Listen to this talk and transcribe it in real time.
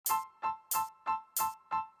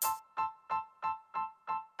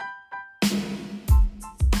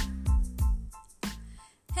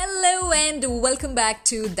Hello and welcome back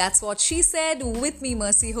to That's What She Said with me,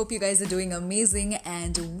 Mercy. Hope you guys are doing amazing,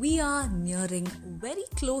 and we are nearing very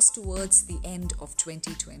close towards the end of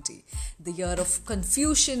 2020. The year of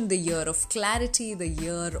confusion, the year of clarity, the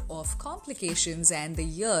year of complications, and the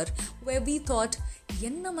year where we thought,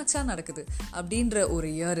 என்ன மச்சான் நடக்குது அப்படின்ற ஒரு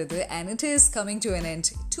year இது, and it is coming to an end.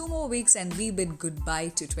 2 more weeks and we bid goodbye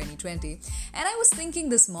to 2020. And I was thinking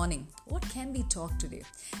this morning, what can we talk today?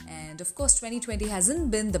 And of course 2020 hasn't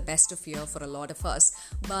been the best of year for a lot of us,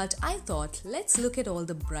 but I thought let's look at all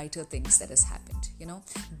the brighter things that has happened.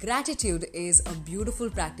 Gratitude is a beautiful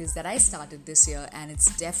practice that I started this year, and it's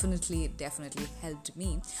definitely helped me.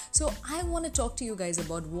 So I want to talk to you guys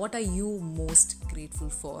about what are you most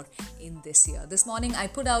grateful for in this year. This morning I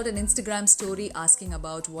put out an Instagram story asking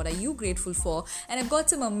about what are you grateful for, and I've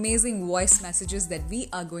got some amazing voice messages that we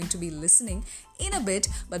are going to be listening in a bit.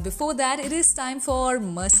 But before that, it is time for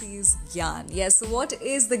Mercy's Gyan. Yes, so what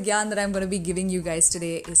is the Gyan that I'm going to be giving you guys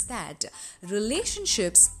today is that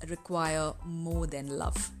relationships require more than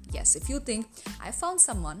love. Yes, if you think I found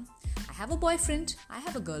someone, I have a boyfriend, I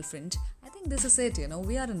have a girlfriend, I think this is it,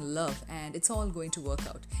 we are in love and it's all going to work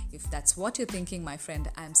out. If that's what you're thinking, my friend,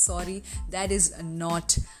 I'm sorry, that is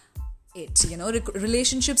not it.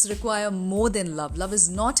 Relationships require more than love. Love is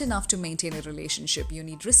not enough to maintain a relationship. You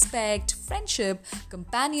need respect, friendship,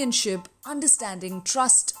 companionship, understanding,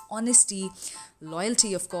 trust, honesty,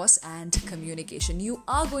 loyalty, of course, and communication. You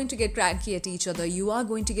are going to get cranky at each other. You are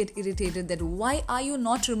going to get irritated that why are you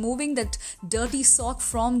not removing that dirty sock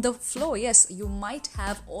from the floor? Yes, you might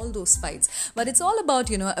have all those fights, but it's all about,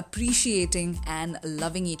 appreciating and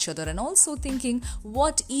loving each other, and also thinking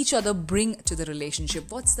what each other bring to the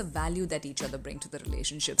relationship. What's the value that each other bring to the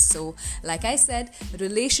relationship? So, like I said,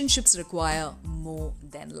 relationships require more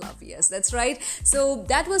than love. Yes, that's right. So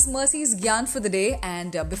that was Mercy's Gyan for the day.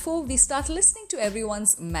 And before we start listening to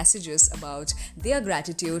everyone's messages about their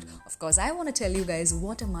gratitude, of course, I want to tell you guys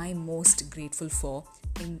what am I most grateful for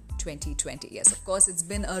in 2020. Yes, of course, it's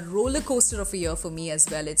been a roller coaster of a year for me as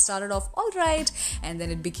well. It started off all right, and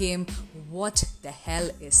then it became, what the hell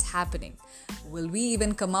is happening? Will we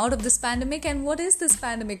even come out of this pandemic? And what is this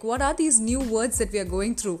pandemic? What are these new words that we are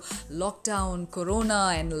going through? Lockdown,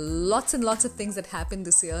 corona, and lots of things that happened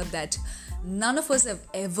this year that none of us have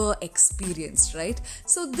ever experienced, right?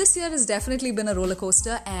 So this year has definitely been a roller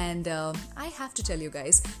coaster, and I have to tell you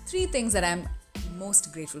guys 3 things that I'm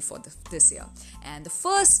most grateful for this year. And the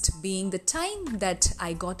first being the time that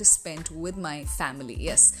I got to spend with my family.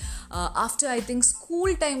 Yes, after I think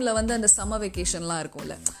school time la vanda and the summer vacation la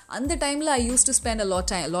irukumla, and the time la I used to spend a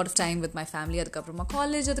lot of time with my family. Adukapra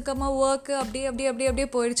college, adukapra work, abdi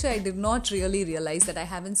poiduchu. I did not really realize that I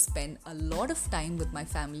haven't spent a lot of time with my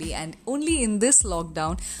family, and only in this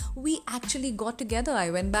lockdown we actually got together.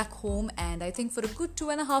 I went back home, and I think for a good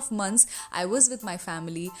 2.5 months I was with my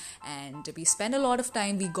family, and we spent a lot of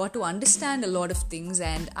time. We got to understand a lot of things,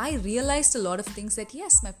 and I realized a lot of things that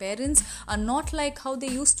yes, my parents are not like how they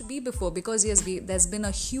used to be before, because yes, there's been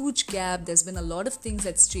a huge gap. There's been a lot of things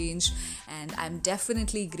that's changed, and I'm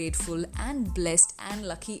definitely grateful and blessed and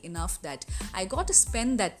lucky enough that I got to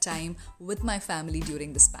spend that time with my family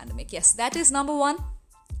during this pandemic. Yes, that is number 1.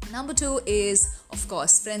 Number 2 is, of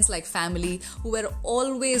course, friends like family who were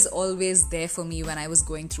always there for me when I was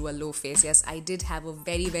going through a low phase. Yes, I did have a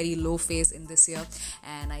very low phase in this year,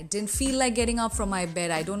 and I didn't feel like getting up from my bed.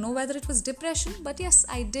 I don't know whether it was depression, but yes,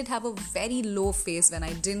 I did have a very low phase when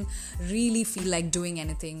I didn't really feel like doing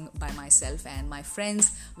anything by myself, and my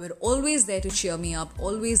friends were always there to cheer me up,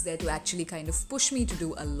 always there to actually kind of push me to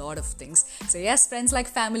do a lot of things. So yes, friends like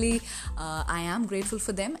family, I am grateful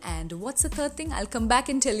for them. And what's the third thing? I'll come back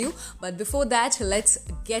and tell you, but before that, let's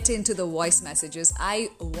get into the voice messages. I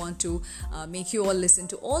want to make you all listen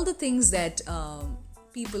to all the things that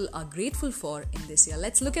people are grateful for in this year.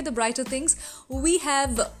 Let's look at the brighter things. We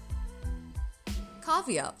have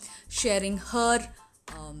Kavya sharing her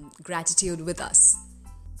gratitude with us.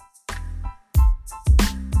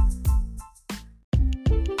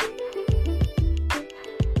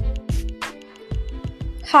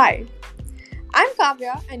 Hi, I'm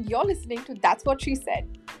Kavya, and you're listening to That's What She Said.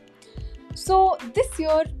 So, this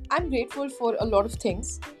year, I'm grateful for a lot of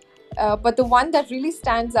things, but the one that really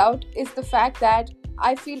stands out is the fact that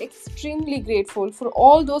I feel extremely grateful for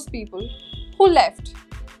all those people who left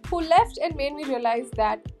and made me realize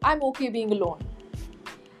that I'm okay being alone.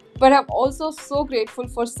 But I'm also so grateful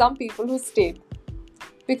for some people who stayed,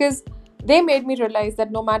 because they made me realize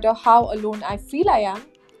that no matter how alone I feel I am,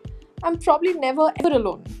 I'm probably never ever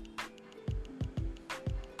alone.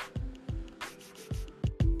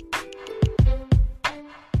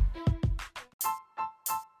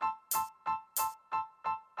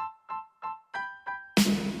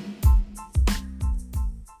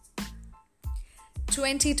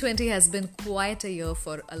 2020 has been quite a year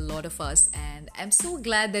for a lot of us, and I'm so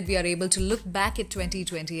glad that we are able to look back at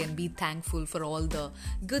 2020 and be thankful for all the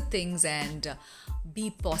good things and be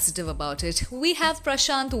positive about it. We have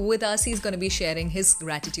Prashant with us. He's going to be sharing his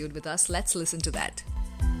gratitude with us. Let's listen to that.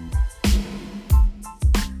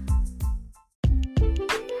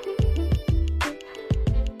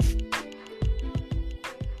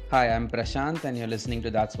 Hi, I'm Prashant and you're listening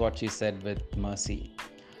to That's What She Said with Mercy.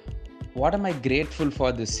 What am I grateful for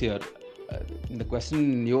this year? இந்த question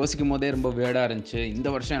யோசிக்கும் போதே ரொம்ப வேர்டாக இருந்துச்சு. இந்த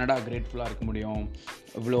வருஷம் என்னடா கிரேட்ஃபுல்லாக இருக்க முடியும்,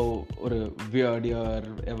 எவ்வளோ ஒரு வியர்ட் இயர்,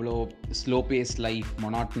 எவ்வளோ ஸ்லோ பேஸ் லைஃப்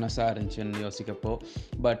மொனாட்டனஸாக இருந்துச்சுன்னு யோசிக்கப்போ.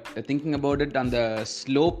 பட் திங்கிங் அபவுட் இட், அந்த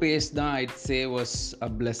ஸ்லோ பேஸ் தான் I'd say was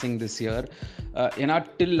a blessing this year. ஏன்னா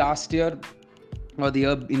டில் லாஸ்ட் இயர்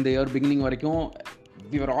இந்த இயர் பிகினிங் வரைக்கும்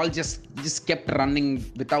we were all just kept running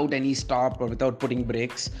without any stop or without putting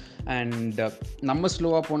brakes, and நம்ம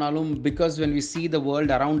ஸ்லோவாக போனாலும் because when we see the world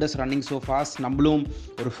around us running so fast, நம்மளும்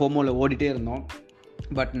ஒரு ஃபோமோவில் ஓடிட்டே இருந்தோம்.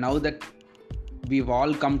 But now that we've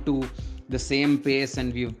all come to the same pace and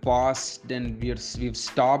we've paused and we've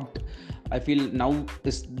stopped, I feel now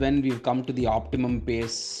is when we've come to the optimum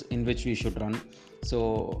pace in which we should run. So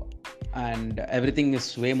and everything is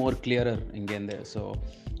way more clearer again there. So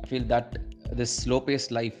I feel that this slow-paced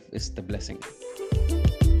life is the blessing.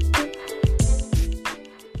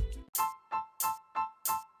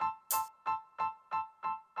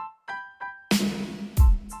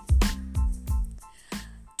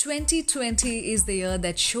 "2020 is the year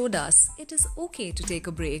that showed us it is okay to take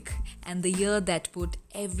a break, and the year that put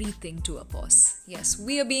everything to a pause." Yes,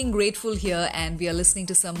 we are being grateful here and we are listening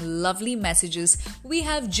to some lovely messages. We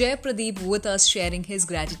have Jay Pradeep with us sharing his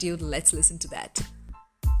gratitude. Let's listen to that.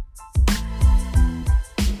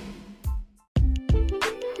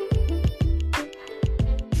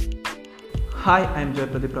 Hi, I'm Jay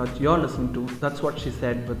Pradeep Raj. You're listening to That's What She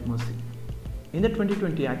Said with Mercy. இந்த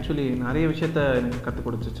 2020 actually நிறைய விஷயத்த எனக்கு கற்றுக்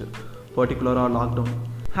கொடுத்துச்சு, பர்டிகுலராக lockdown.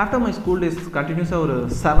 After my school days கண்டினியூஸாக ஒரு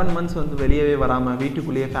 7 months வந்து வெளியவே வராமல்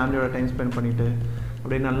வீட்டுக்குள்ளேயே ஃபேமிலியோட டைம் ஸ்பெண்ட் பண்ணிவிட்டு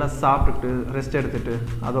அப்படியே நல்லா சாப்பிட்டுட்டு ரெஸ்ட் எடுத்துகிட்டு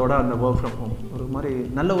அதோட அந்த ஒர்க் ஃப்ரம் ஹோம் ஒரு மாதிரி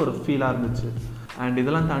நல்ல ஒரு ஃபீலாக இருந்துச்சு. அண்ட்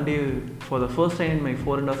இதெல்லாம் தாண்டி for the first time in my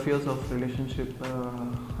 4.5 years of relationship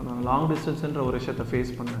long டிஸ்டன்ஸுன்ற ஒரு விஷயத்தை ஃபேஸ்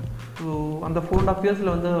பண்ணேன். ஸோ அந்த 4.5 years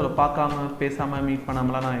வந்து பார்க்காம பேசாமல் மீட்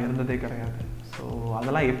பண்ணாமலாம் நான் இருந்ததே கிடையாது. ஸோ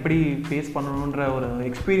அதெல்லாம் எப்படி ஃபேஸ் பண்ணணுன்ற ஒரு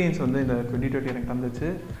எக்ஸ்பீரியன்ஸ் வந்து இந்த 2020 எனக்கு தந்துச்சு.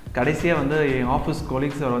 கடைசியாக வந்து என் ஆஃபீஸ்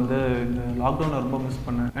கொலீக்ஸை வந்து இந்த லாக்டவுனில் ரொம்ப மிஸ்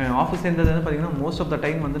பண்ணேன். என் ஆஃபீஸ் இருந்தது வந்து பார்த்திங்கன்னா மோஸ்ட் ஆஃப் த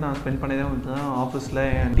டைம் வந்து நான் ஸ்பெண்ட் பண்ணதே வந்து தான் ஆஃபீஸில்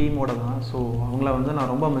என் டீமோட தான். ஸோ அவங்கள வந்து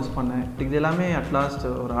நான் ரொம்ப மிஸ் பண்ணேன். இது எல்லாமே அட்லாஸ்ட்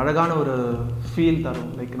ஒரு அழகான ஒரு ஃபீல்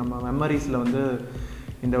தரும். லைக் நம்ம மெமரிஸில் வந்து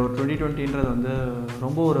இந்த ஒரு 2020ன்றது வந்து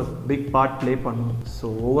ரொம்ப ஒரு பிக் பார்ட் ப்ளே பண்ணும். ஸோ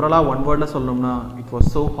ஓவராலாக ஒன் வேர்டில் சொல்லணும்னா it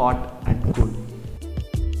was so hot and cool.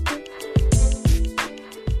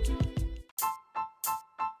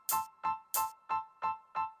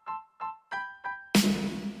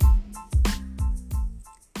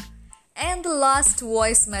 And the last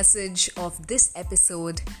voice message of this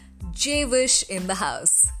episode, Javish in the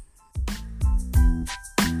house.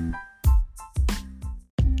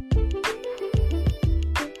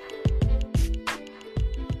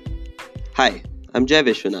 Hi, I'm Jay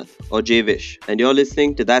Vishwanath, or Jay Vish, and you're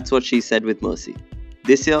listening to That's What She Said with Mercy.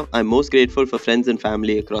 This year, I'm most grateful for friends and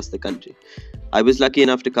family across the country. I was lucky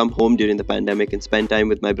enough to come home during the pandemic and spend time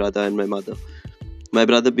with my brother and my mother. My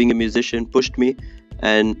brother, being a musician, pushed me,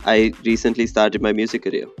 and I recently started my music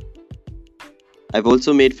career. I've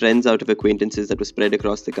also made friends out of acquaintances that were spread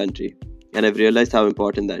across the country, and I've realized how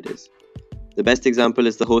important that is. The best example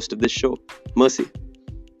is the host of this show, Mercy.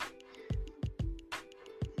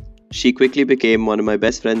 She quickly became one of my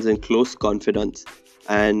best friends and close confidants,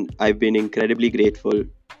 and I've been incredibly grateful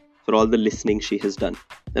for all the listening she has done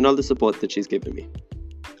and all the support that she's given me.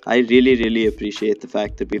 I really appreciate the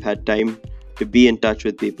fact that we've had time to be in touch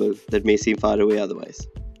with people that may seem far away otherwise.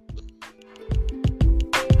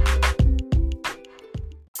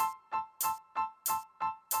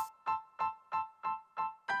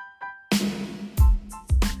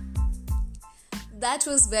 That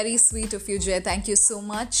was very sweet of you, Jay. Thank you so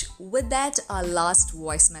much. With that, our last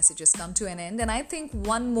voice messages come to an end, and I think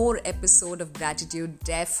one more episode of gratitude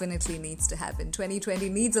definitely needs to happen. 2020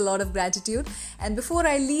 needs a lot of gratitude. And before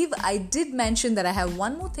I leave, I did mention that I have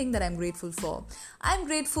one more thing that I'm grateful for. I'm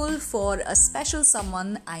grateful for a special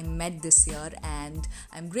someone I met this year, and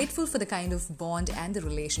I'm grateful for the kind of bond and the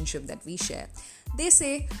relationship that we share. They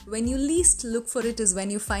say, when you least look for it is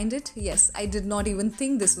when you find it. Yes, I did not even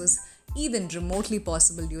think this was even remotely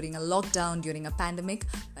possible during a lockdown, during a pandemic.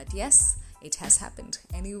 But yes, it has happened.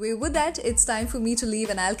 Anyway, with that, it's time for me to leave,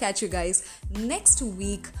 and I'll catch you guys next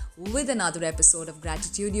week with another episode of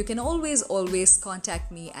Gratitude. You can always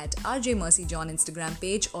contact me at RJ Mercy John Instagram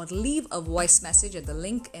page, or leave a voice message at the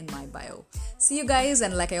link in my bio. See you guys,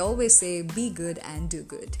 and like I always say, be good and do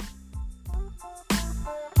good.